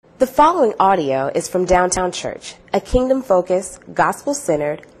The following audio is from Downtown Church, a kingdom-focused,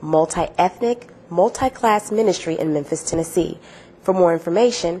 gospel-centered, multi-ethnic, multi-class ministry in Memphis, Tennessee. For more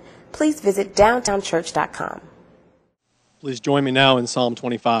information, please visit downtownchurch.com. Please join me now in Psalm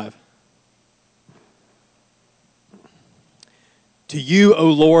 25. To you, O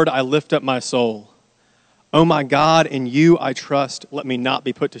Lord, I lift up my soul. O my God, in you I trust. Let me not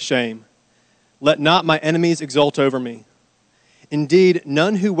be put to shame. Let not my enemies exult over me. Indeed,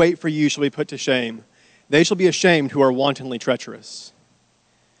 none who wait for you shall be put to shame. They shall be ashamed who are wantonly treacherous.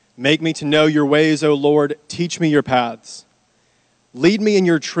 Make me to know your ways, O Lord. Teach me your paths. Lead me in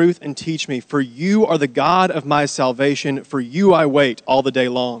your truth and teach me, for you are the God of my salvation. For you I wait all the day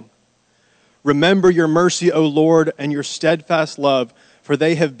long. Remember your mercy, O Lord, and your steadfast love, for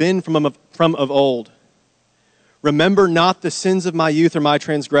they have been from of old. Remember not the sins of my youth or my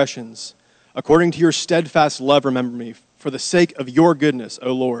transgressions. According to your steadfast love, remember me, for the sake of your goodness,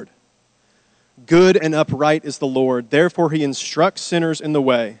 O Lord. Good and upright is the Lord, therefore he instructs sinners in the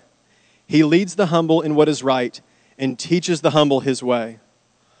way. He leads the humble in what is right, and teaches the humble his way.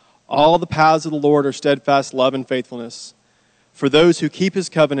 All the paths of the Lord are steadfast love and faithfulness, for those who keep his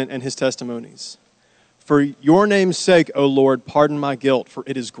covenant and his testimonies. For your name's sake, O Lord, pardon my guilt, for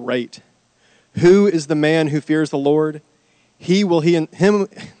it is great. Who is the man who fears the Lord? Him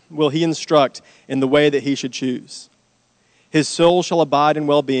will he instruct in the way that he should choose. His soul shall abide in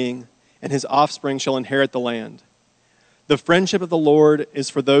well-being, and his offspring shall inherit the land. The friendship of the Lord is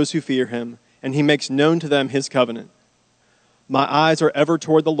for those who fear him, and he makes known to them his covenant. My eyes are ever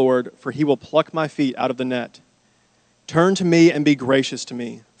toward the Lord, for he will pluck my feet out of the net. Turn to me and be gracious to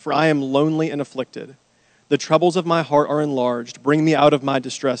me, for I am lonely and afflicted. The troubles of my heart are enlarged. Bring me out of my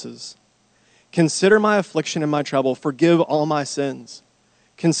distresses. Consider my affliction and my trouble. Forgive all my sins.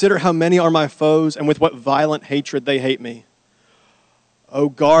 Consider how many are my foes, and with what violent hatred they hate me. O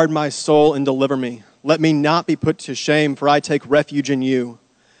guard my soul and deliver me. Let me not be put to shame, for I take refuge in you.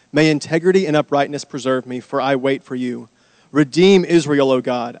 May integrity and uprightness preserve me, for I wait for you. Redeem Israel, O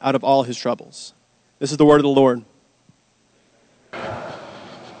God, out of all his troubles. This is the word of the Lord.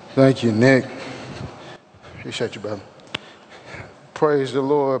 Thank you, Nick. Appreciate you, brother. Praise the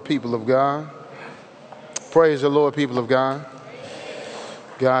Lord, people of God. Praise the Lord, people of God.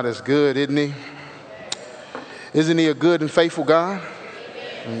 God is good, isn't he? Isn't he a good and faithful God?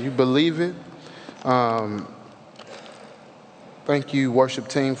 And you believe it. Thank you, worship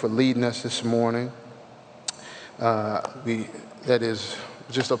team, for leading us this morning. That is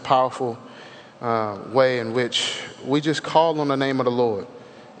just a powerful way in which we just call on the name of the Lord.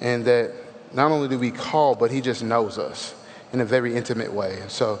 And that not only do we call, but he just knows us in a very intimate way.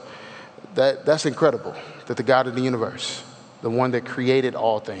 And so that's incredible, that the God of the universe, the one that created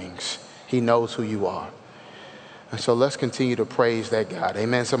all things, he knows who you are. And so let's continue to praise that God.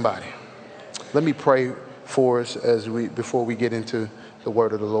 Amen, somebody. Let me pray for us before we get into the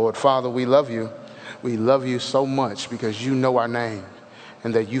word of the Lord. Father, we love you. We love you so much because you know our name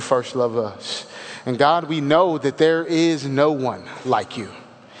and that you first love us. And God, we know that there is no one like you.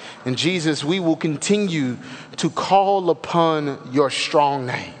 And Jesus, we will continue to call upon your strong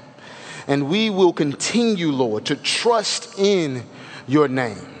name. And we will continue, Lord, to trust in your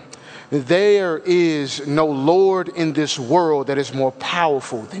name. There is no Lord in this world that is more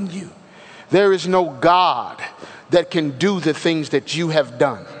powerful than you. There is no God that can do the things that you have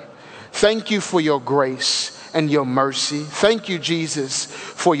done. Thank you for your grace and your mercy. Thank you, Jesus,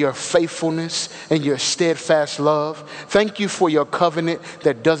 for your faithfulness and your steadfast love. Thank you for your covenant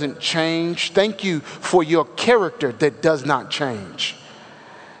that doesn't change. Thank you for your character that does not change.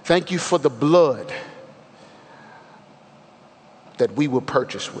 Thank you for the blood that we will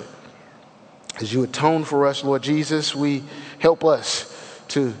purchase with. As you atone for us, Lord Jesus, we help us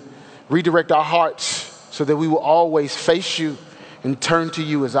to redirect our hearts so that we will always face you and turn to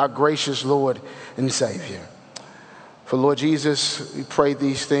you as our gracious Lord and Savior. For Lord Jesus, we pray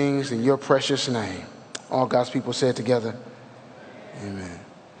these things in your precious name. All God's people said together, amen.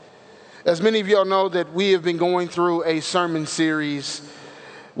 As many of y'all know, that we have been going through a sermon series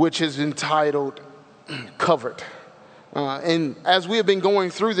which has been titled Covered. And as we have been going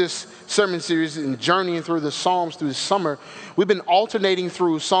through this sermon series and journeying through the Psalms through the summer, we've been alternating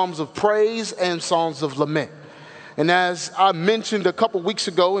through Psalms of praise and Psalms of lament. And as I mentioned a couple weeks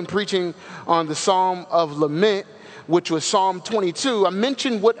ago in preaching on the Psalm of lament, which was Psalm 22, I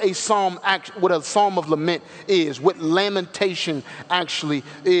mentioned what a psalm of lament is, what lamentation actually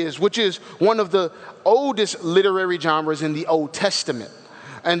is, which is one of the oldest literary genres in the Old Testament.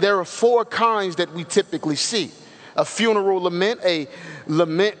 And there are four kinds that we typically see: a funeral lament, a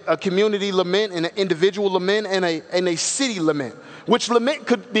community lament, and an individual lament, and a city lament. which lament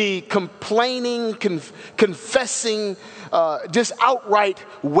could be complaining, confessing, just outright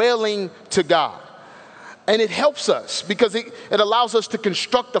wailing to God. And it helps us because it allows us to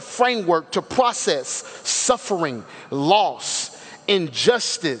construct a framework to process suffering, loss,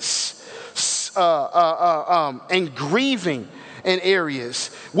 injustice, and grieving in areas.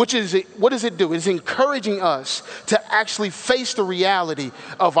 What does it do? It's encouraging us to actually face the reality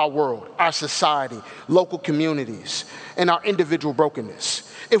of our world, our society, local communities, and our individual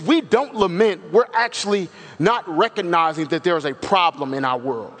brokenness. If we don't lament, we're actually not recognizing that there is a problem in our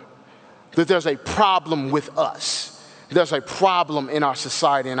world, that there's a problem with us, there's a problem in our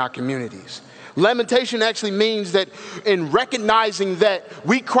society and our communities. Lamentation actually means that in recognizing that,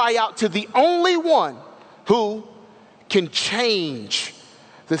 we cry out to the only one who can change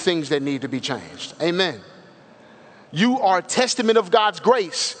the things that need to be changed. Amen. You are a testament of God's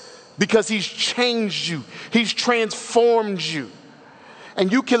grace because he's changed you. He's transformed you.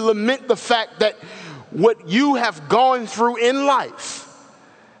 And you can lament the fact that what you have gone through in life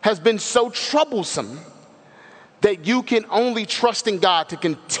has been so troublesome that you can only trust in God to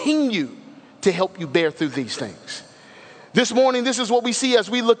continue to help you bear through these things. This morning, this is what we see as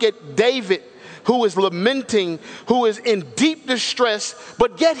we look at David, who is lamenting, who is in deep distress,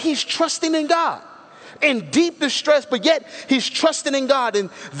 but yet he's trusting in God. In deep distress, but yet he's trusting in God. And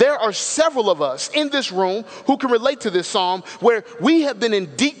there are several of us in this room who can relate to this psalm where we have been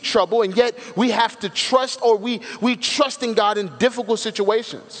in deep trouble and yet we have to trust, or we trust in God in difficult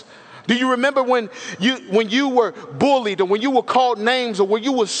situations. Do you remember when you were bullied, or when you were called names, or when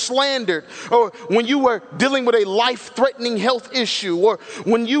you were slandered, or when you were dealing with a life-threatening health issue, or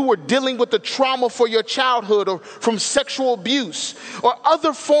when you were dealing with the trauma for your childhood or from sexual abuse or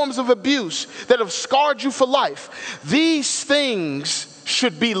other forms of abuse that have scarred you for life? These things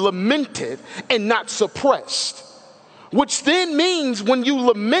should be lamented and not suppressed. Which then means when you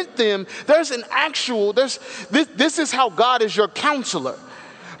lament them, this is how God is your counselor.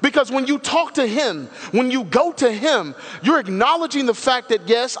 Because when you talk to him, when you go to him, you're acknowledging the fact that,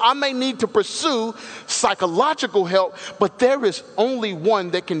 yes, I may need to pursue psychological help, but there is only one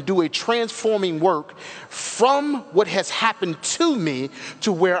that can do a transforming work from what has happened to me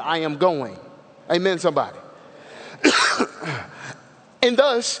to where I am going. Amen, somebody. And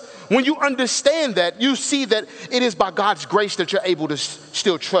thus, when you understand that, you see that it is by God's grace that you're able to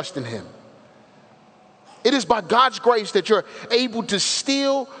still trust in him. It is by God's grace that you're able to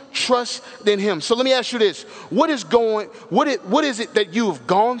still trust in him. So let me ask you this. What is it that you have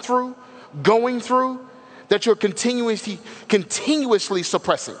going through, that you're continuously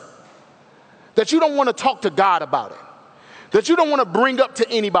suppressing? That you don't want to talk to God about it? That you don't want to bring up to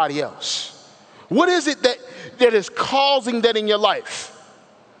anybody else? What is it that is causing that in your life?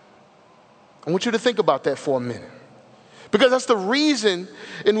 I want you to think about that for a minute. Because that's the reason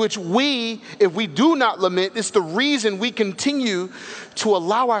in which if we do not lament, it's the reason we continue to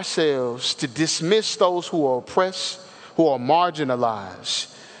allow ourselves to dismiss those who are oppressed, who are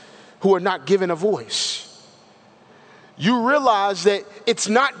marginalized, who are not given a voice. You realize that it's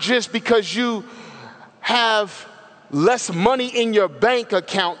not just because you have less money in your bank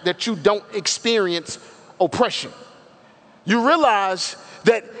account that you don't experience oppression. You realize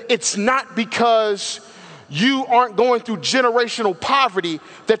that it's not because you aren't going through generational poverty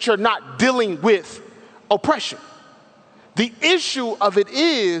that you're not dealing with oppression. The issue of it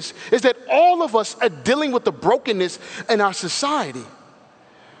is that all of us are dealing with the brokenness in our society.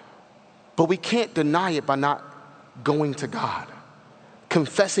 But we can't deny it by not going to God,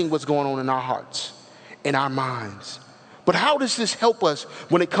 confessing what's going on in our hearts, in our minds. But how does this help us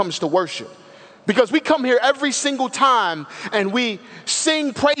when it comes to worship? Because we come here every single time and we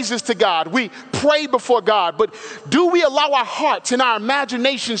sing praises to God. We pray before God. But do we allow our hearts and our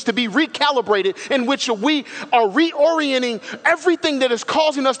imaginations to be recalibrated, in which we are reorienting everything that is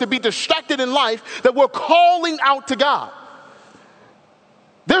causing us to be distracted in life, that we're calling out to God?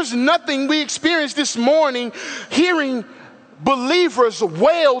 There's nothing we experienced this morning hearing believers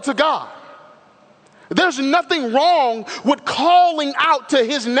wail to God. There's nothing wrong with calling out to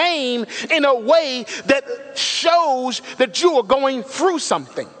his name in a way that shows that you are going through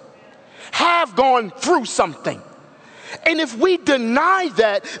something, have gone through something. And if we deny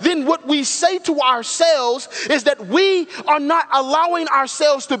that, then what we say to ourselves is that we are not allowing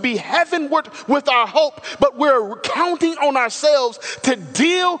ourselves to be heavenward with our hope, but we're counting on ourselves to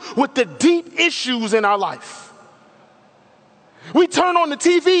deal with the deep issues in our life. We turn on the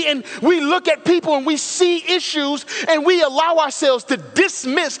TV and we look at people and we see issues and we allow ourselves to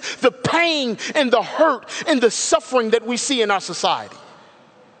dismiss the pain and the hurt and the suffering that we see in our society.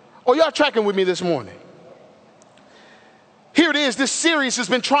 Are y'all tracking with me this morning? Here it is. This series has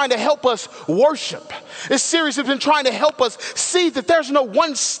been trying to help us worship. This series has been trying to help us see that there's no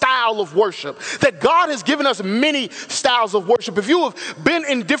one style of worship, that God has given us many styles of worship. If you have been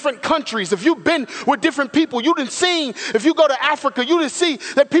in different countries, if you've been with different people, you didn't sing. If you go to Africa, you didn't see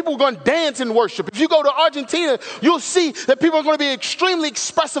that people are going to dance in worship. If you go to Argentina, you'll see that people are going to be extremely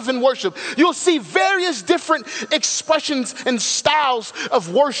expressive in worship. You'll see various different expressions and styles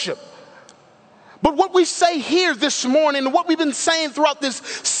of worship. But what we say here this morning, and what we've been saying throughout this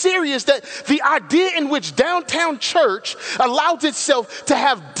series, that the idea in which Downtown Church allows itself to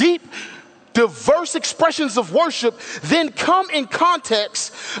have deep, diverse expressions of worship then come in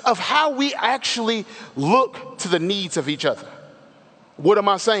context of how we actually look to the needs of each other. What am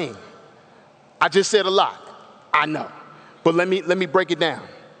I saying? I just said a lot. I know. But let me break it down.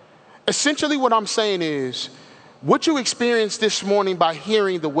 Essentially what I'm saying is, what you experienced this morning by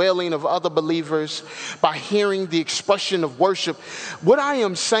hearing the wailing of other believers, by hearing the expression of worship, what I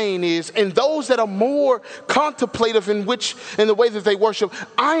am saying is, and those that are more contemplative in the way that they worship,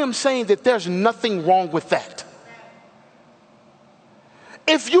 I am saying that there's nothing wrong with that.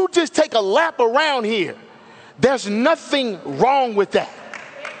 If you just take a lap around here, there's nothing wrong with that.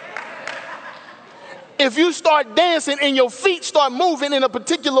 If you start dancing and your feet start moving in a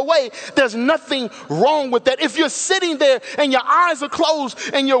particular way, there's nothing wrong with that. If you're sitting there and your eyes are closed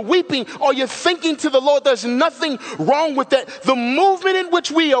and you're weeping or you're thinking to the Lord, there's nothing wrong with that. The movement in which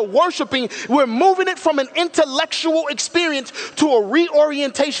we are worshiping, we're moving it from an intellectual experience to a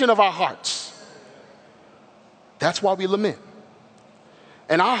reorientation of our hearts. That's why we lament.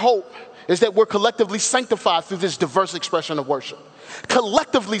 And our hope is that we're collectively sanctified through this diverse expression of worship.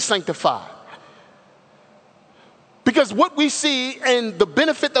 Collectively sanctified. Because what we see and the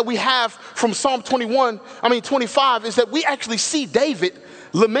benefit that we have from Psalm 25 is that we actually see David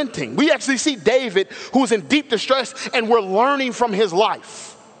lamenting. We actually see David who's in deep distress, and we're learning from his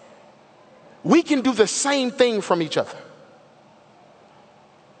life. We can do the same thing from each other.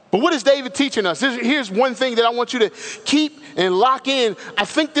 But what is David teaching us? Here's one thing that I want you to keep and lock in. I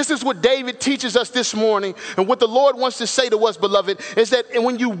think this is what David teaches us this morning, and what the Lord wants to say to us, beloved, is that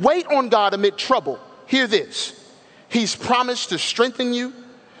when you wait on God amid trouble, hear this. He's promised to strengthen you,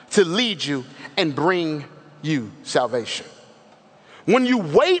 to lead you, and bring you salvation. When you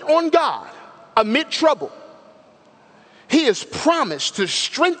wait on God amid trouble, He has promised to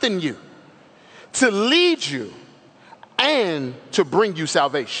strengthen you, to lead you, and to bring you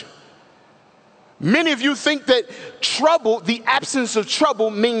salvation. Many of you think that trouble, the absence of trouble,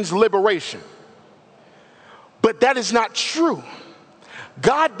 means liberation. But that is not true.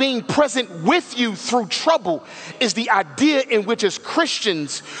 God being present with you through trouble is the idea in which, as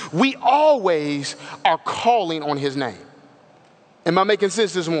Christians, we always are calling on His name. Am I making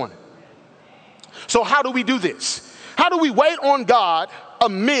sense this morning? So how do we do this? How do we wait on God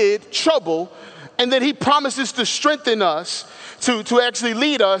amid trouble, and then He promises to strengthen us, to actually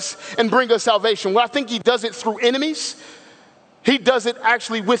lead us and bring us salvation? Well, I think He does it through enemies. He does it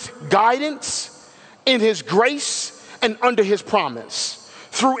actually with guidance, in His grace, and under His promise.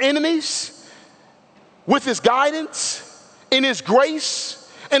 Through enemies, with His guidance, in His grace,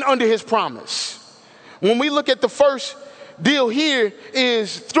 and under His promise. When we look at the first deal here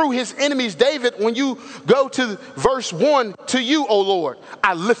is through His enemies. David, when you go to verse 1, to you, O Lord,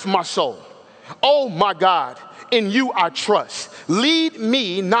 I lift my soul. Oh my God, in you I trust. Let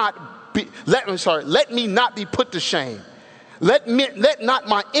me not be put to shame. Let not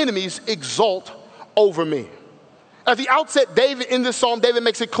my enemies exult over me. At the outset, David, in this psalm, David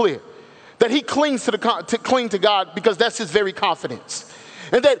makes it clear that he clings to cling to God because that's his very confidence.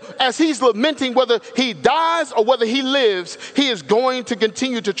 And that as he's lamenting whether he dies or whether he lives, he is going to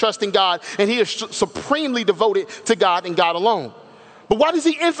continue to trust in God, and he is supremely devoted to God and God alone. But why does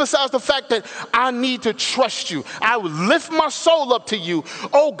he emphasize the fact that I need to trust you? I will lift my soul up to you.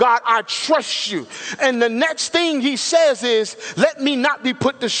 Oh God, I trust you. And the next thing he says is, let me not be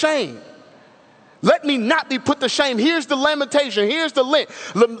put to shame. Let me not be put to shame. Here's the lamentation. Here's the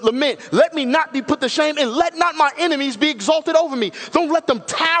lament. Let me not be put to shame, and let not my enemies be exalted over me. Don't let them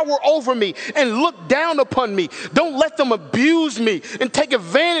tower over me and look down upon me. Don't let them abuse me and take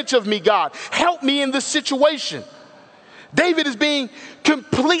advantage of me, God. Help me in this situation. David is being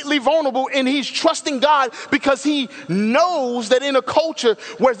completely vulnerable, and he's trusting God because he knows that in a culture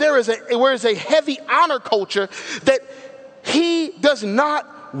where there is a heavy honor culture, that he does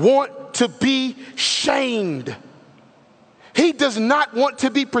not want to be shamed. He does not want to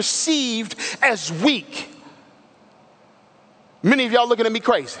be perceived as weak. Many of y'all looking at me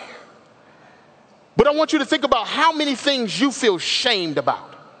crazy. But I want you to think about how many things you feel shamed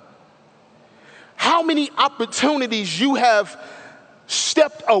about. how many opportunities you have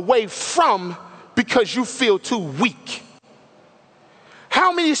stepped away from because you feel too weak.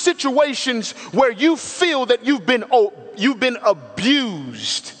 How many situations where you feel that you've been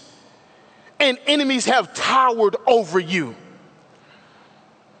abused and enemies have towered over you.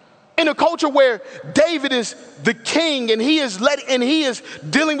 In a culture where David is the king and he is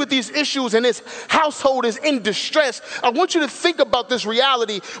dealing with these issues and his household is in distress, I want you to think about this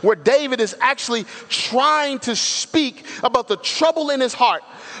reality where David is actually trying to speak about the trouble in his heart,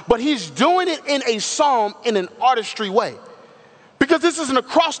 but he's doing it in a psalm in an artistry way. Because this is an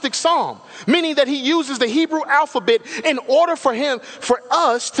acrostic psalm, meaning that he uses the Hebrew alphabet in order for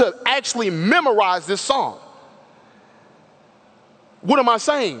us to actually memorize this psalm. What am I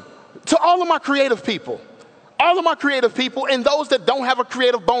saying? To all of my creative people and those that don't have a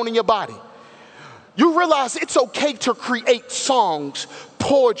creative bone in your body, you realize it's okay to create songs,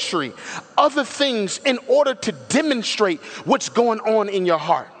 poetry, other things in order to demonstrate what's going on in your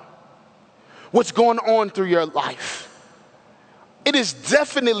heart, what's going on through your life. It is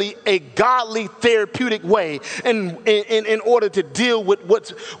definitely a godly therapeutic way in order to deal with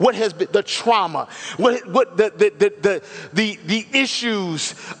what has been the trauma, the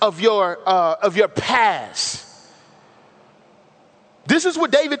issues of your past. This is what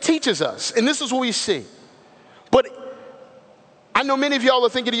David teaches us, and this is what we see. But I know many of y'all are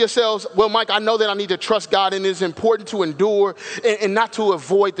thinking to yourselves, well, Mike, I know that I need to trust God and it's important to endure and not to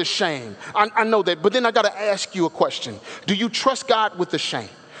avoid the shame. I know that, but then I got to ask you a question. Do you trust God with the shame?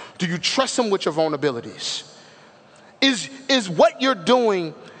 Do you trust him with your vulnerabilities? Is what you're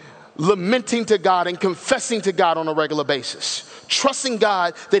doing lamenting to God and confessing to God on a regular basis? Trusting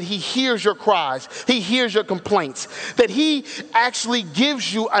God that he hears your cries, he hears your complaints, that he actually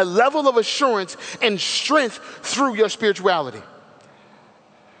gives you a level of assurance and strength through your spirituality.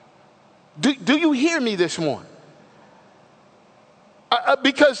 Do you hear me this morning?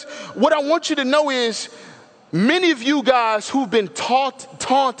 Because what I want you to know is many of you guys who've been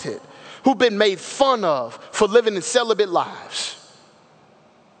taunted, who've been made fun of for living in celibate lives,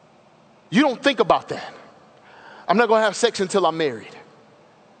 you don't think about that. I'm not going to have sex until I'm married.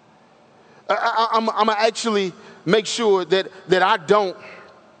 I'm going to actually make sure that I don't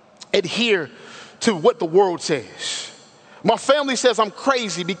adhere to what the world says. My family says I'm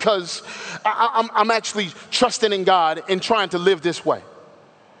crazy because I'm actually trusting in God and trying to live this way.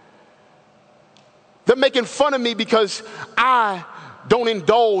 They're making fun of me because I don't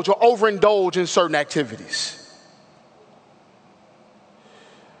indulge or overindulge in certain activities.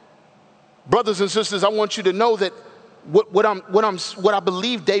 Brothers and sisters, I want you to know that what I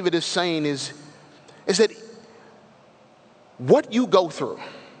believe David is saying is that what you go through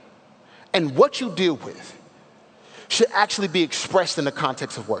and what you deal with should actually be expressed in the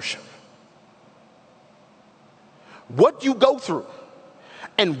context of worship. What you go through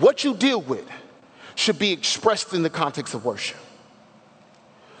and what you deal with should be expressed in the context of worship.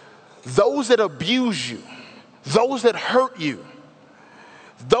 Those that abuse you, those that hurt you,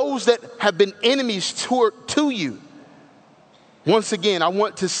 those that have been enemies to you, once again, I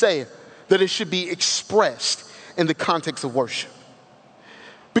want to say that it should be expressed in the context of worship.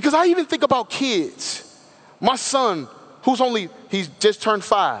 Because I even think about kids. My son, he's just turned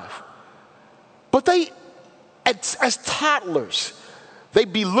 5. But as toddlers, they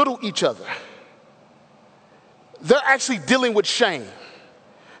belittle each other. They're actually dealing with shame.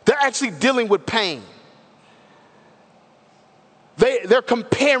 They're actually dealing with pain. They're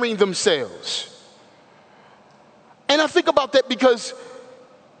comparing themselves. And I think about that because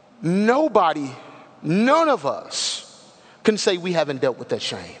none of us can say we haven't dealt with that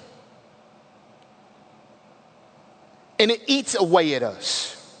shame. And it eats away at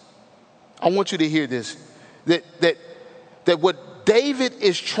us. I want you to hear this. That what David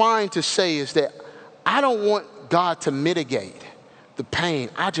is trying to say is that I don't want God to mitigate the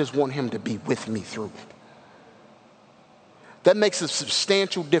pain. I just want him to be with me through it. That makes a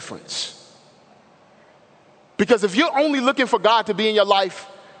substantial difference. Because if you're only looking for God to be in your life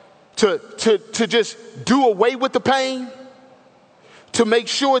to just do away with the pain, to make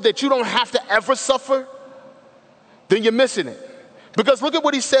sure that you don't have to ever suffer, then you're missing it. Because look at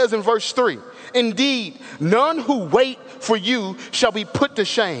what he says in verse 3. Indeed, none who wait for you shall be put to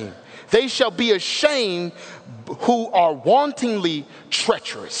shame. They shall be ashamed who are wantonly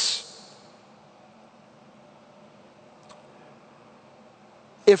treacherous.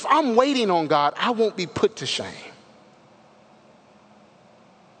 If I'm waiting on God, I won't be put to shame.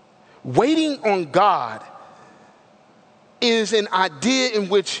 Waiting on God is an idea in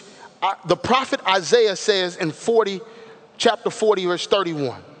which the prophet Isaiah says in chapter 40, verse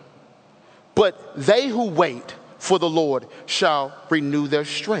 31, But they who wait for the Lord shall renew their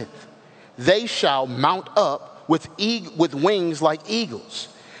strength. They shall mount up with wings like eagles.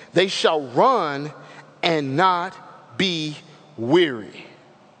 They shall run and not be weary.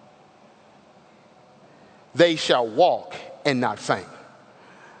 They shall walk and not faint.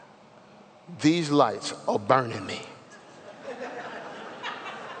 These lights are burning me.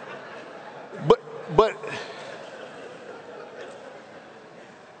 But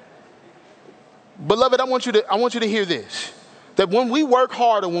beloved, I want you to hear this. That when we work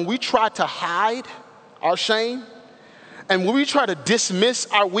hard and when we try to hide our shame and when we try to dismiss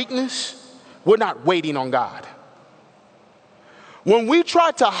our weakness, we're not waiting on God. When we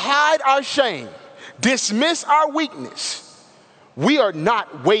try to hide our shame, dismiss our weakness, we are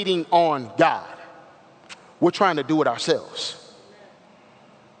not waiting on God. We're trying to do it ourselves.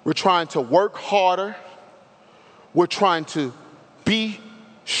 We're trying to work harder. We're trying to be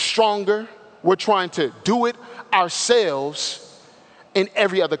stronger. We're trying to do it ourselves in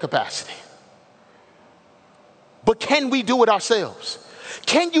every other capacity. But can we do it ourselves?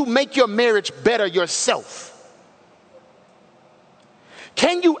 Can you make your marriage better yourself?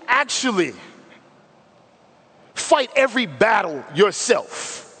 Can you actually fight every battle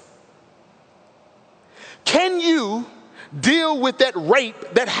yourself? Can you deal with that rape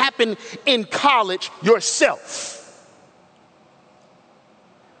that happened in college yourself?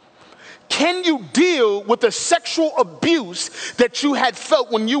 Can you deal with the sexual abuse that you had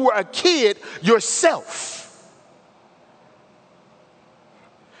felt when you were a kid yourself?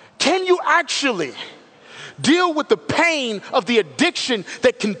 Can you actually deal with the pain of the addiction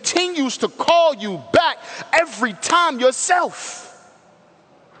that continues to call you back every time yourself?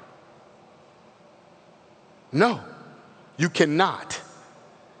 No, you cannot.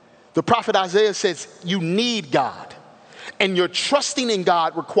 The prophet Isaiah says you need God, and your trusting in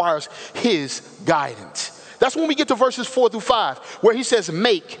God requires his guidance. That's when we get to verses 4 through 5, where he says,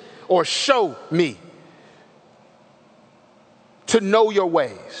 make or show me to know your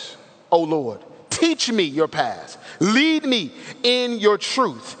ways, O Lord. Teach me your paths. Lead me in your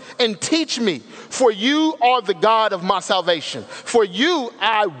truth and teach me, for you are the God of my salvation. For you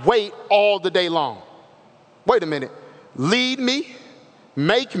I wait all the day long. Wait a minute. Lead me,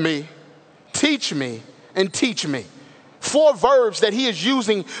 make me, teach me, and teach me. 4 verbs that he is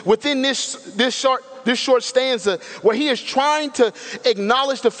using within this short stanza, where he is trying to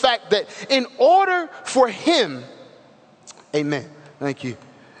acknowledge the fact that in order for him, amen, thank you,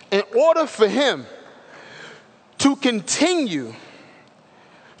 in order for him to continue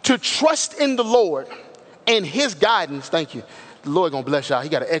to trust in the Lord and his guidance, thank you, the Lord gonna bless y'all. He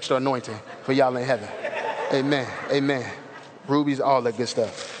got an extra anointing for y'all in heaven. Amen, amen. Rubies, all that good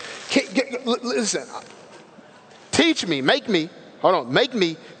stuff. Listen, teach me, make me, make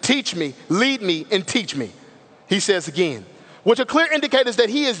me, teach me, lead me, and teach me. He says again, which are clear indicators that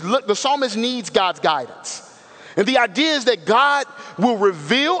the psalmist needs God's guidance. And the idea is that God will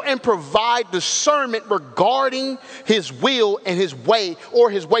reveal and provide discernment regarding his will and his way, or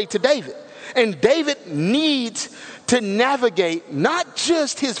his way to David. And David needs to navigate not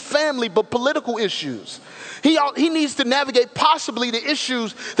just his family, but political issues. He needs to navigate possibly the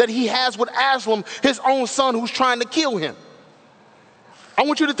issues that he has with Absalom, his own son, who's trying to kill him. I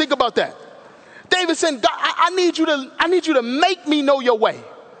want you to think about that. David said, God, I need you to make me know your way.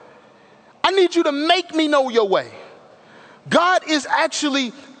 I need you to make me know your way. God is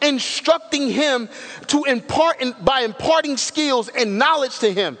actually instructing him to by imparting skills and knowledge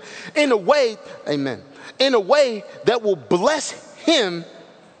to him in a way, amen, in a way that will bless him,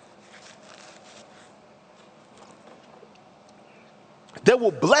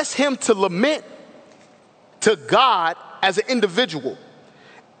 to lament to God as an individual.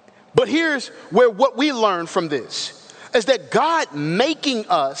 But here's where what we learn from this is that God making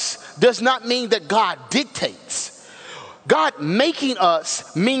us does not mean that God dictates. God making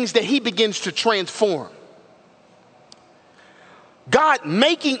us means that he begins to transform. God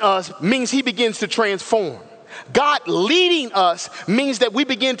making us means he begins to transform. God leading us means that we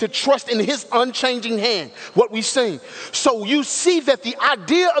begin to trust in his unchanging hand, what we sing. So you see that the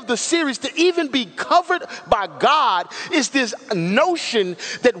idea of the series to even be covered by God is this notion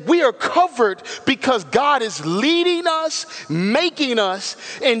that we are covered because God is leading us, making us,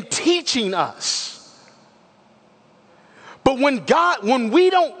 and teaching us. But when we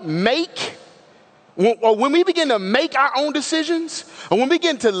don't make, or when we begin to make our own decisions, or when we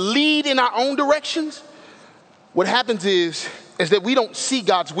begin to lead in our own directions, what happens is that we don't see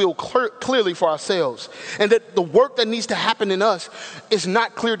God's will clearly for ourselves, and that the work that needs to happen in us is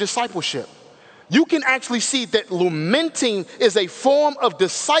not clear discipleship. you can actually see that lamenting is a form of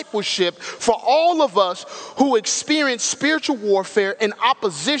discipleship for all of us who experience spiritual warfare and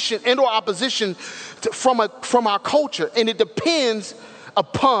opposition from our culture. And it depends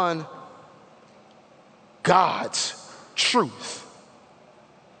upon God's truth.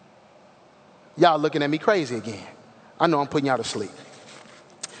 Y'all looking at me crazy again. I know I'm putting y'all to sleep,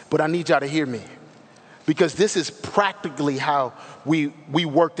 but I need y'all to hear me, because this is practically how we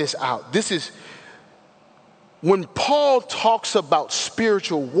work this out. This is when Paul talks about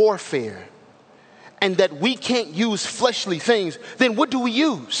spiritual warfare and that we can't use fleshly things, then what do we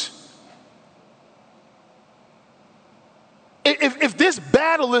use? If this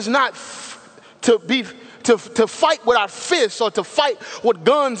battle is not to fight with our fists or to fight with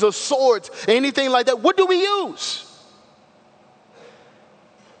guns or swords, anything like that, what do we use?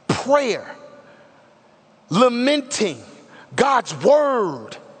 Prayer, lamenting, God's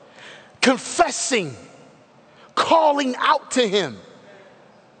word, confessing, calling out to him.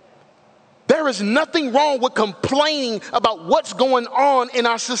 There is nothing wrong with complaining about what's going on in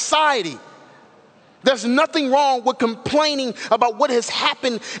our society. There's nothing wrong with complaining about what has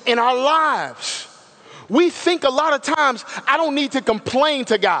happened in our lives. We think a lot of times, I don't need to complain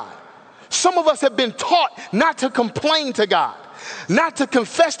to God. Some of us have been taught not to complain to God, not to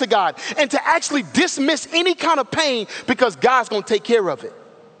confess to God, and to actually dismiss any kind of pain because God's going to take care of it.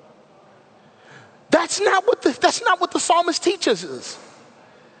 That's not what the psalmist teaches us.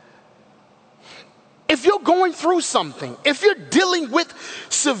 If you're going through something, if you're dealing with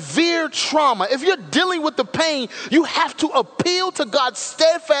severe trauma, if you're dealing with the pain, you have to appeal to God's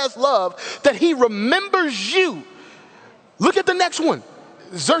steadfast love that he remembers you. Look at the next one.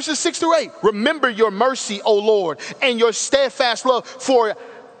 Verses 6-8. Remember your mercy, O Lord, and your steadfast love. For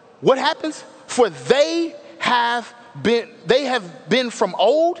what happens? For they have been from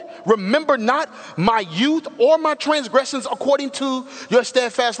old. Remember not my youth or my transgressions according to your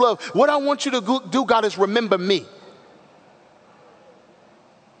steadfast love. What I want you to do, God, is remember me.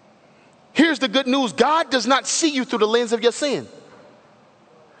 Here's the good news. God does not see you through the lens of your sin.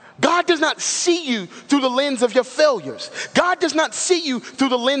 God does not see you through the lens of your failures. God does not see you through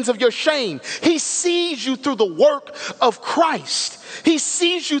the lens of your shame. He sees you through the work of Christ. He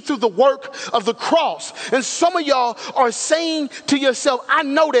sees you through the work of the cross. And some of y'all are saying to yourself, I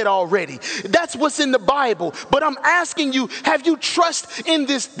know that already. That's what's in the Bible. But I'm asking you, have you trust in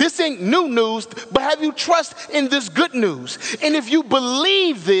this? This ain't new news, but have you trust in this good news? And if you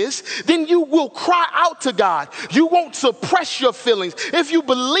believe this, then you will cry out to God. You won't suppress your feelings. If you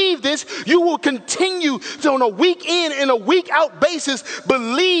believe this, you will continue to, on a week in and a week out basis,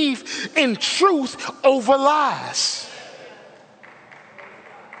 believe in truth over lies.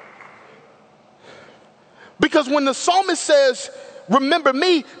 Because when the psalmist says, remember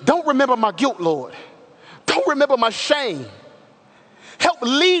me, don't remember my guilt, Lord. Don't remember my shame. Help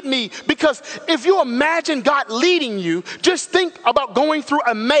lead me, because if you imagine God leading you, just think about going through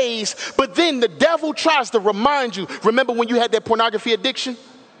a maze, but then the devil tries to remind you, remember when you had that pornography addiction?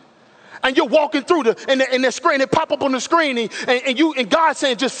 And you're walking through the screen, it pop up on the screen, and God's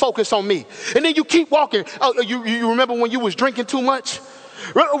saying, just focus on me. And then you keep walking. You remember when you was drinking too much?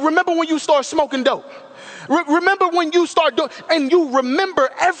 Remember when you started smoking dope? Remember when you start doing, and you remember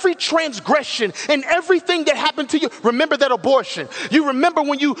every transgression and everything that happened to you. Remember that abortion. You remember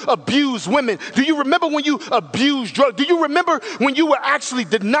when you abused women. Do you remember when you abused drugs? Do you remember when you were actually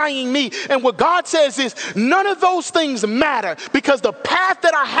denying me? And what God says is, none of those things matter, because the path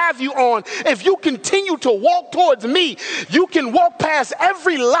that I have you on, if you continue to walk towards me, you can walk past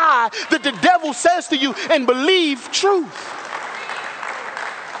every lie that the devil says to you and believe truth.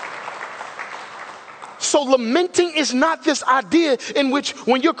 So lamenting is not this idea in which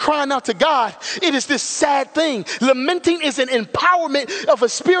when you're crying out to God, it is this sad thing. Lamenting is an empowerment of a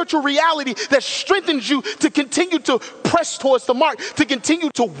spiritual reality that strengthens you to continue to press towards the mark, to continue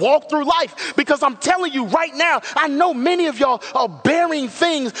to walk through life. Because I'm telling you right now, I know many of y'all are bearing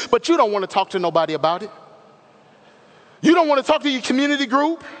things, but you don't want to talk to nobody about it. You don't want to talk to your community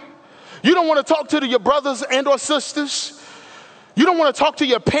group. You don't want to talk to your brothers and or sisters. You don't want to talk to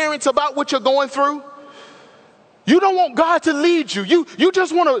your parents about what you're going through. You don't want God to lead you. You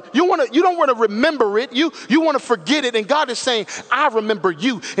don't want to remember it. You want to forget it. And God is saying, I remember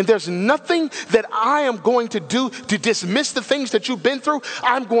you. And there's nothing that I am going to do to dismiss the things that you've been through.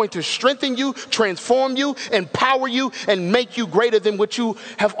 I'm going to strengthen you, transform you, empower you, and make you greater than what you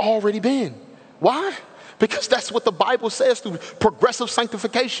have already been. Why? Because that's what the Bible says through progressive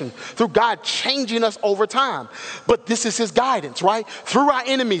sanctification, through God changing us over time. But this is his guidance, right? Through our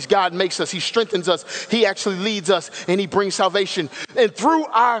enemies, God makes us, he strengthens us, he actually leads us, and he brings salvation. And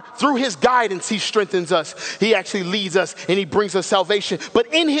through his guidance, he strengthens us, he actually leads us, and he brings us salvation.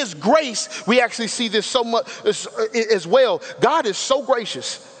 But in his grace, we actually see this so much as well. God is so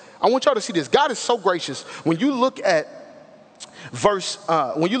gracious. I want y'all to see this. God is so gracious. When you look at verse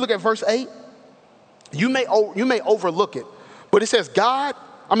 8, you may overlook it, but it says good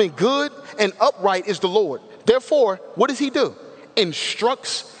and upright is the Lord. Therefore, what does he do?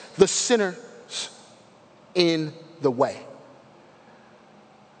 Instructs the sinners in the way.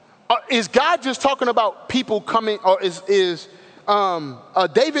 Is God just talking about people coming, or is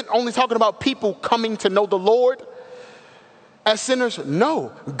David only talking about people coming to know the Lord as sinners?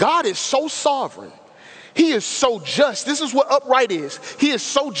 No, God is so sovereign. He is so just. This is what upright is. He is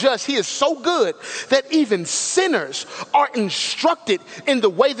so just. He is so good that even sinners are instructed in the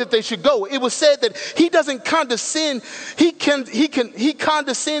way that they should go. It was said that he doesn't condescend. He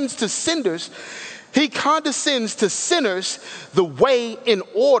condescends to sinners. He condescends to sinners the way in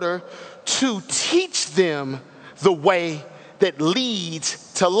order to teach them the way that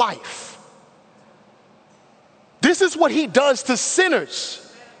leads to life. This is what he does to sinners.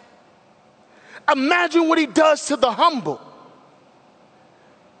 Imagine what he does to the humble.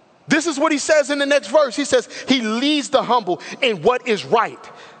 This is what he says in the next verse. He says he leads the humble in what is right,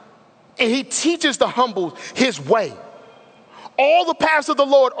 and he teaches the humble his way. All the paths of the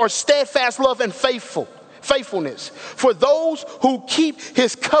Lord are steadfast love and faithfulness for those who keep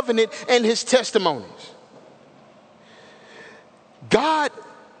his covenant and his testimonies. God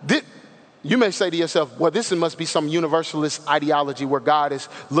did. You may say to yourself, well, this must be some universalist ideology where God is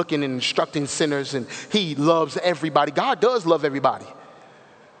looking and instructing sinners and he loves everybody. God does love everybody.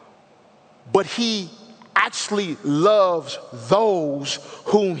 But he actually loves those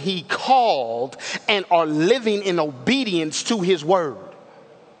whom he called and are living in obedience to his word.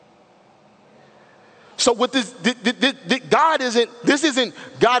 So with this, this isn't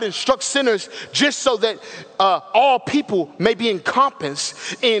God instructs sinners just so that all people may be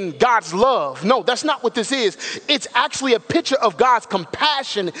encompassed in God's love. No, that's not what this is. It's actually a picture of God's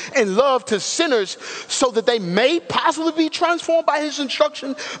compassion and love to sinners so that they may possibly be transformed by his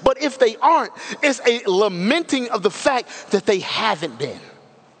instruction. But if they aren't, it's a lamenting of the fact that they haven't been.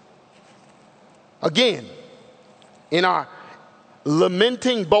 Again, in our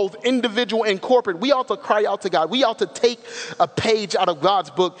lamenting both individual and corporate, we ought to cry out to God. We ought to take a page out of God's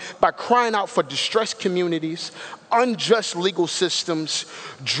book by crying out for distressed communities, unjust legal systems,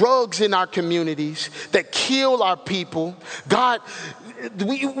 drugs in our communities that kill our people. God,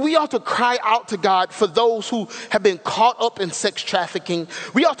 we ought to cry out to God for those who have been caught up in sex trafficking.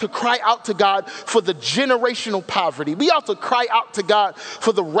 We ought to cry out to God for the generational poverty. We ought to cry out to God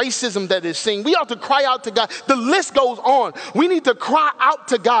for the racism that is seen. We ought to cry out to God. The list goes on. We need to cry out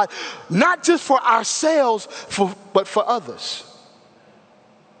to God, not just for ourselves, but for others.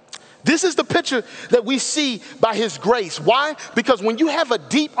 This is the picture that we see by his grace. Why? Because when you have a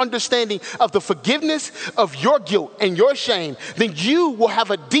deep understanding of the forgiveness of your guilt and your shame, then you will have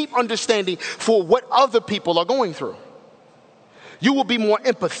a deep understanding for what other people are going through. You will be more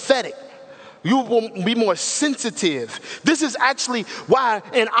empathetic. You will be more sensitive. This is actually why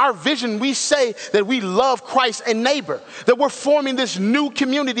in our vision we say that we love Christ and neighbor, that we're forming this new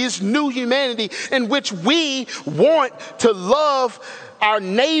community, this new humanity in which we want to love our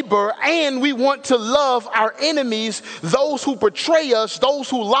neighbor and we want to love our enemies, those who betray us, those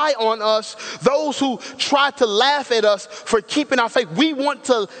who lie on us, those who try to laugh at us for keeping our faith. We want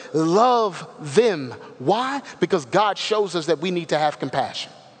to love them. Why? Because God shows us that we need to have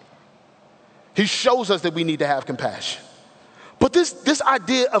compassion. He shows us that we need to have compassion. But this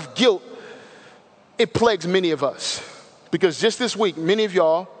idea of guilt, it plagues many of us. Because just this week, many of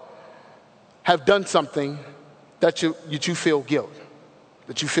y'all have done something that you feel guilt,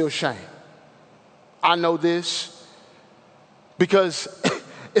 that you feel shame. I know this because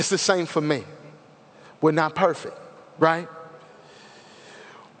it's the same for me. We're not perfect, right?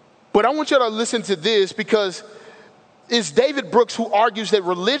 But I want you to listen to this because it's David Brooks who argues that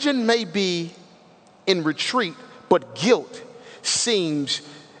religion may be in retreat, but guilt seems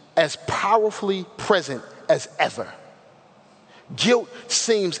as powerfully present as ever. Guilt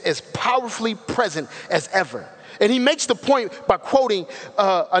seems as powerfully present as ever. And he makes the point by quoting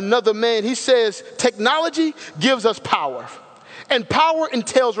another man. He says, technology gives us power, and power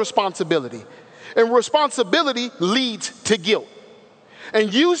entails responsibility, and responsibility leads to guilt.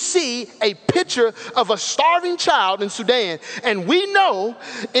 and you see a picture of a starving child in Sudan, and we know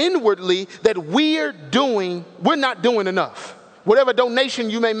inwardly that we're not doing enough. Whatever donation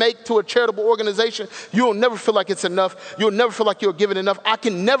you may make to a charitable organization, you'll never feel like it's enough. You'll never feel like you're giving enough. I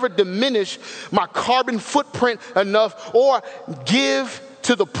can never diminish my carbon footprint enough or give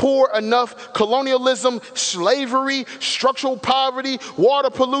to the poor enough. Colonialism, slavery, structural poverty,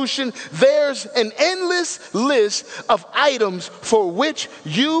 water pollution. There's an endless list of items for which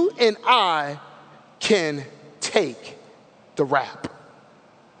you and I can take the rap.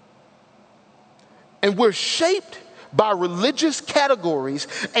 And we're shaped by religious categories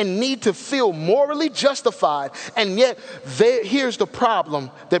and need to feel morally justified. And yet, here's the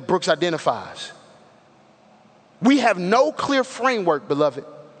problem that Brooks identifies. We have no clear framework, beloved,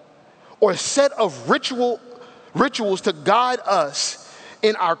 or set of rituals to guide us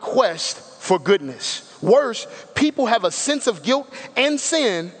in our quest for goodness. Worse, people have a sense of guilt and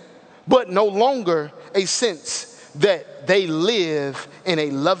sin, but no longer a sense that they live in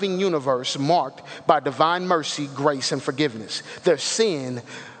a loving universe marked by divine mercy, grace, and forgiveness. There is sin,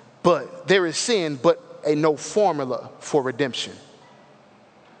 but no formula for redemption.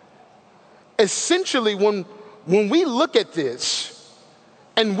 Essentially, when we look at this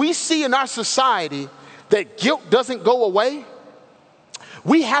and we see in our society that guilt doesn't go away,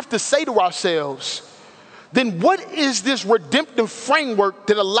 we have to say to ourselves, then what is this redemptive framework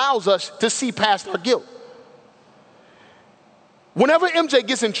that allows us to see past our guilt? Whenever MJ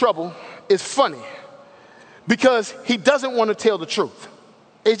gets in trouble, it's funny because he doesn't want to tell the truth.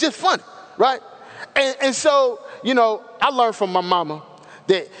 It's just funny, right? And so, I learned from my mama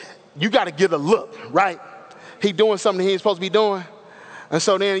that you got to get a look, right? He doing something he ain't supposed to be doing. And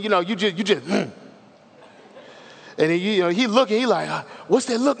so then, you just, And then, he looking, he like, what's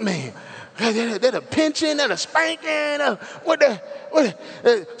that look mean? That a pinching, that a spanking,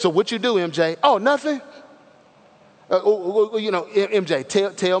 So what you do, MJ? Oh, nothing.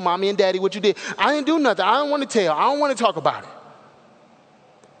 MJ, tell mommy and daddy what you did. I didn't do nothing. I don't want to tell. I don't want to talk about it.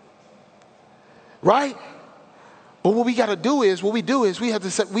 Right? But what we do is we have to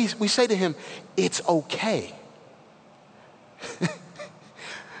say, we say to him, it's okay.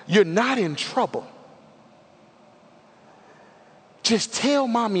 You're not in trouble. Just tell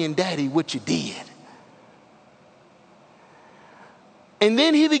mommy and daddy what you did. And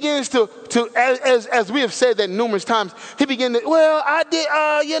then he begins to as we have said that numerous times, he begins to, well, I did,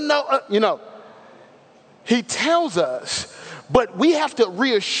 He tells us, but we have to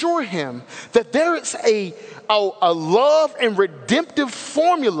reassure him that there is a love and redemptive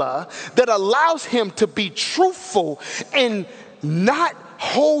formula that allows him to be truthful and not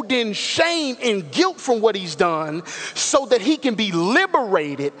hold in shame and guilt from what he's done so that he can be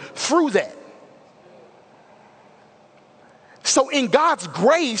liberated through that. So in God's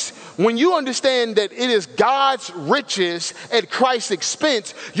grace, when you understand that it is God's riches at Christ's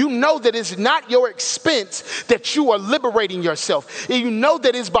expense, you know that it's not your expense that you are liberating yourself. And you know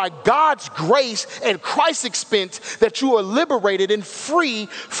that it's by God's grace at Christ's expense that you are liberated and free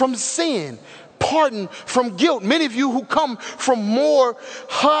from sin. Pardon from guilt. Many of you who come from more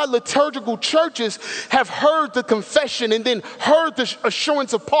high liturgical churches have heard the confession and then heard the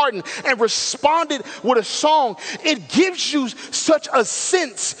assurance of pardon and responded with a song. It gives you such a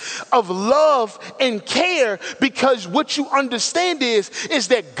sense of love and care because what you understand is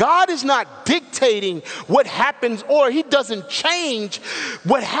that God is not dictating what happens or he doesn't change.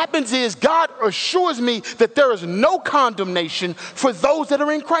 What happens is God assures me that there is no condemnation for those that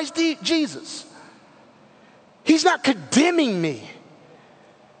are in Christ Jesus. He's not condemning me.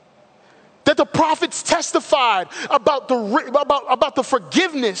 That the prophets testified about the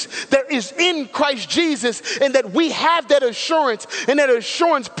forgiveness that is in Christ Jesus and that we have that assurance and that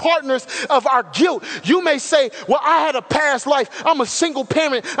assurance partners of our guilt. You may say, well, I had a past life. I'm a single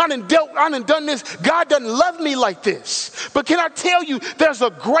parent. I done done this. God doesn't love me like this. But can I tell you, there's a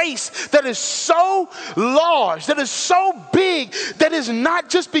grace that is so large, that is so big, that is not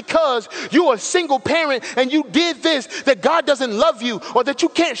just because you're a single parent and you did this, that God doesn't love you or that you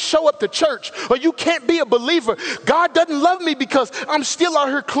can't show up to church. Or you can't be a believer. God doesn't love me because I'm still out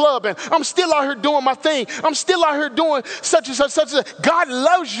here clubbing. I'm still out here doing my thing. I'm still out here doing such and such. God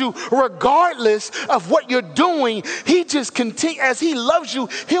loves you regardless of what you're doing. He just continues. As he loves you,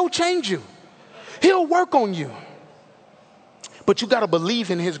 he'll change you. He'll work on you. But you got to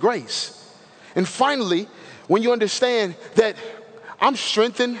believe in his grace. And finally, when you understand that I'm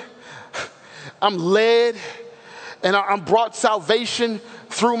strengthened, I'm led, and I'm brought salvation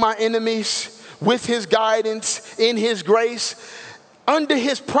through my enemies, with his guidance, in his grace, under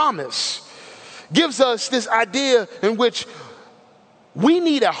his promise, gives us this idea in which We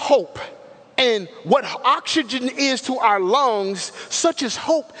need a hope. And what oxygen is to our lungs, such as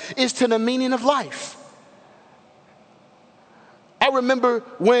hope is to the meaning of life. I remember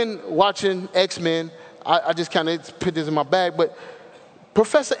when watching X-Men, I just kind of put this in my bag, but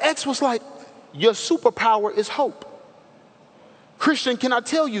Professor X was like, your superpower is hope. Christian, can I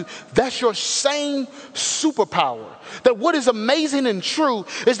tell you, that's your same superpower. That what is amazing and true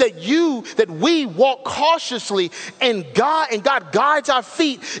is that we walk cautiously and God guides our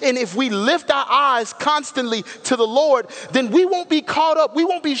feet. And if we lift our eyes constantly to the Lord, then we won't be caught up. We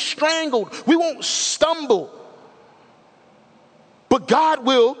won't be strangled. We won't stumble. But God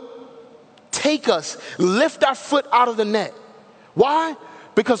will take us, lift our foot out of the net. Why?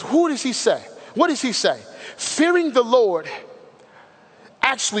 Because who does he say? What does he say? Fearing the Lord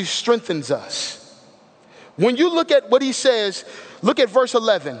actually strengthens us. When you look at what he says, look at verse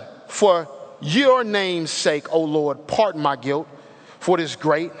 11. For your name's sake, O Lord, pardon my guilt, for it is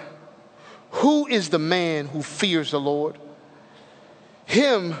great. Who is the man who fears the Lord?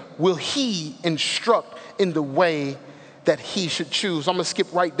 Him will he instruct in the way that he should choose. I'm going to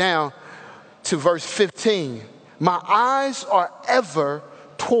skip right down to verse 15. My eyes are ever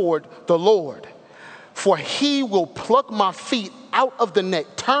toward the Lord, for he will pluck my feet out of the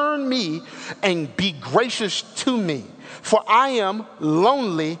net. Turn me and be gracious to me, for I am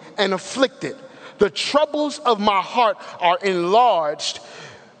lonely and afflicted. The troubles of my heart are enlarged,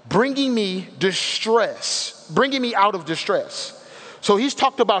 bringing me out of distress. So he's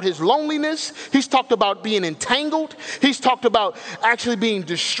talked about his loneliness. He's talked about being entangled. He's talked about actually being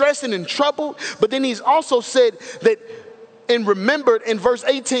distressed and in trouble. But then he's also said that and remembered in verse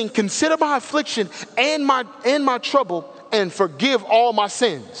 18, consider my affliction and my trouble and forgive all my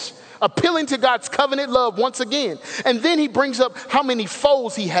sins. Appealing to God's covenant love once again. And then he brings up how many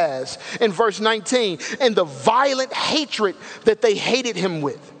foes he has in verse 19 and the violent hatred that they hated him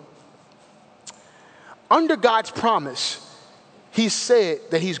with. Under God's promise, he said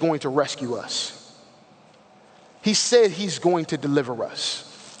that he's going to rescue us. He said he's going to deliver us.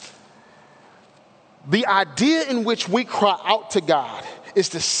 The idea in which we cry out to God is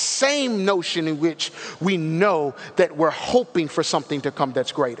the same notion in which we know that we're hoping for something to come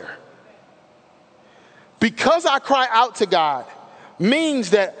that's greater. Because I cry out to God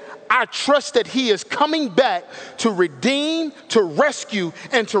means that I trust that he is coming back to redeem, to rescue,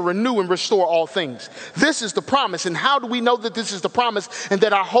 and to renew and restore all things. This is the promise. And how do we know that this is the promise and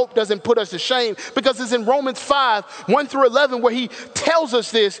that our hope doesn't put us to shame? Because it's in Romans 5, 1 through 11, where he tells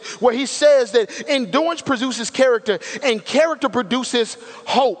us this, where he says that endurance produces character and character produces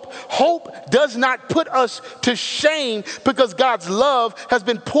hope. Hope does not put us to shame because God's love has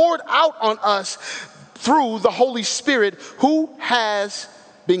been poured out on us through the Holy Spirit who has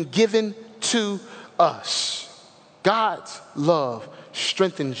been given to us. God's love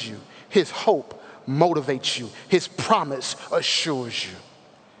strengthens you. His hope motivates you. His promise assures you.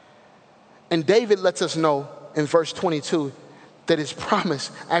 And David lets us know in verse 22 that his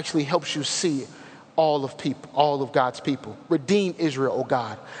promise actually helps you see all of God's people. Redeem Israel, O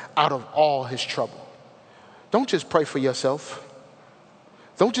God, out of all his trouble. Don't just pray for yourself.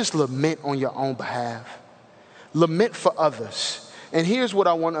 Don't just lament on your own behalf. Lament for others. And here's what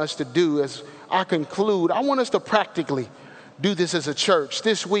I want us to do as I conclude. I want us to practically do this as a church.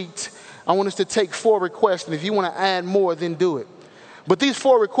 This week, I want us to take 4 requests. And if you want to add more, then do it. But these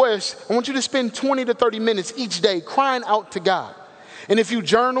 4 requests, I want you to spend 20 to 30 minutes each day crying out to God. And if you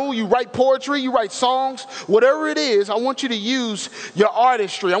journal, you write poetry, you write songs, whatever it is, I want you to use your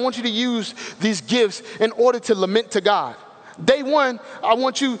artistry. I want you to use these gifts in order to lament to God. Day 1, I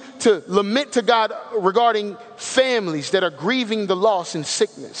want you to lament to God regarding families that are grieving the loss and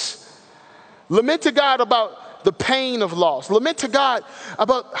sickness. Lament to God about the pain of loss. Lament to God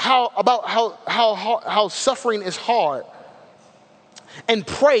about how suffering is hard. And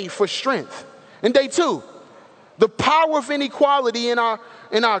pray for strength. And day 2, the power of inequality in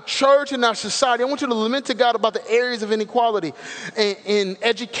our church, in our society. I want you to lament to God about the areas of inequality in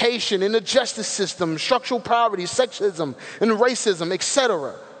education, in the justice system, structural poverty, sexism, and racism,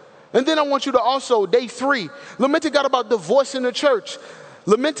 etc. And then I want you to also, day 3, lament to God about divorce in the church.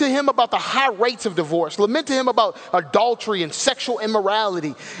 Lament to him about the high rates of divorce. Lament to him about adultery and sexual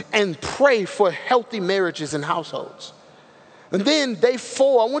immorality. And pray for healthy marriages and households. And then day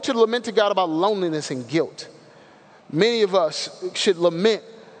 4, I want you to lament to God about loneliness and guilt. Many of us should lament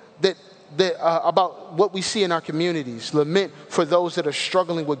about what we see in our communities. Lament for those that are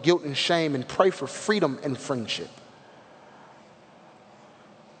struggling with guilt and shame, and pray for freedom and friendship.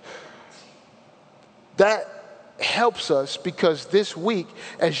 That helps us because this week,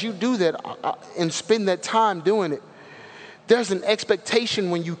 as you do that and spend that time doing it, there's an expectation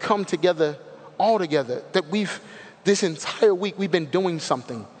when you come together, all together, that this entire week, we've been doing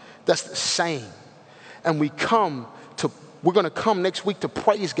something that's the same. And we're going to come next week to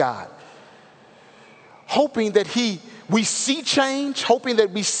praise God, hoping that we see change, hoping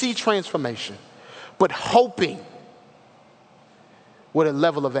that we see transformation, but hoping with a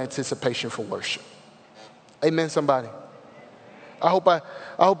level of anticipation for worship. Amen, somebody. I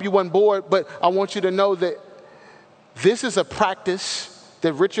hope you weren't bored, but I want you to know that this is a practice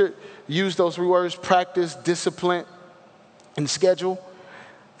that Richard used those three words: practice, discipline, and schedule,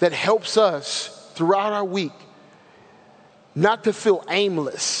 that helps us throughout our week not to feel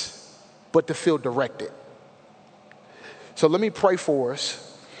aimless, but to feel directed. So let me pray for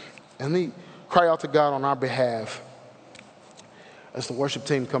us, and let me cry out to God on our behalf as the worship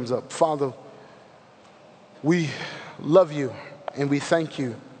team comes up. Father, we love you and we thank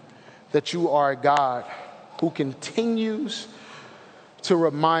you that you are a God who continues to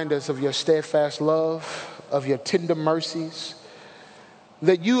remind us of your steadfast love, of your tender mercies,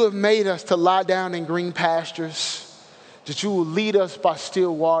 that you have made us to lie down in green pastures, that you will lead us by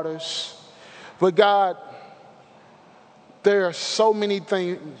still waters. But God, there are so many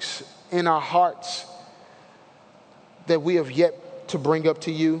things in our hearts that we have yet to bring up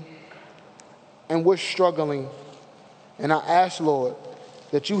to you, and we're struggling. And I ask, Lord,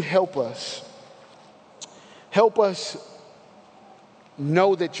 that you help us. Help us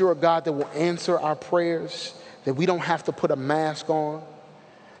know that you're a God that will answer our prayers, that we don't have to put a mask on,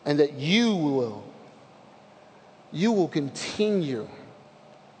 and that you will continue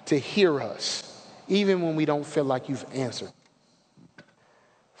to hear us, even when we don't feel like you've answered.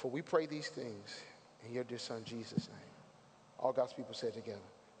 For we pray these things in your dear Son, Jesus' name. All God's people said together.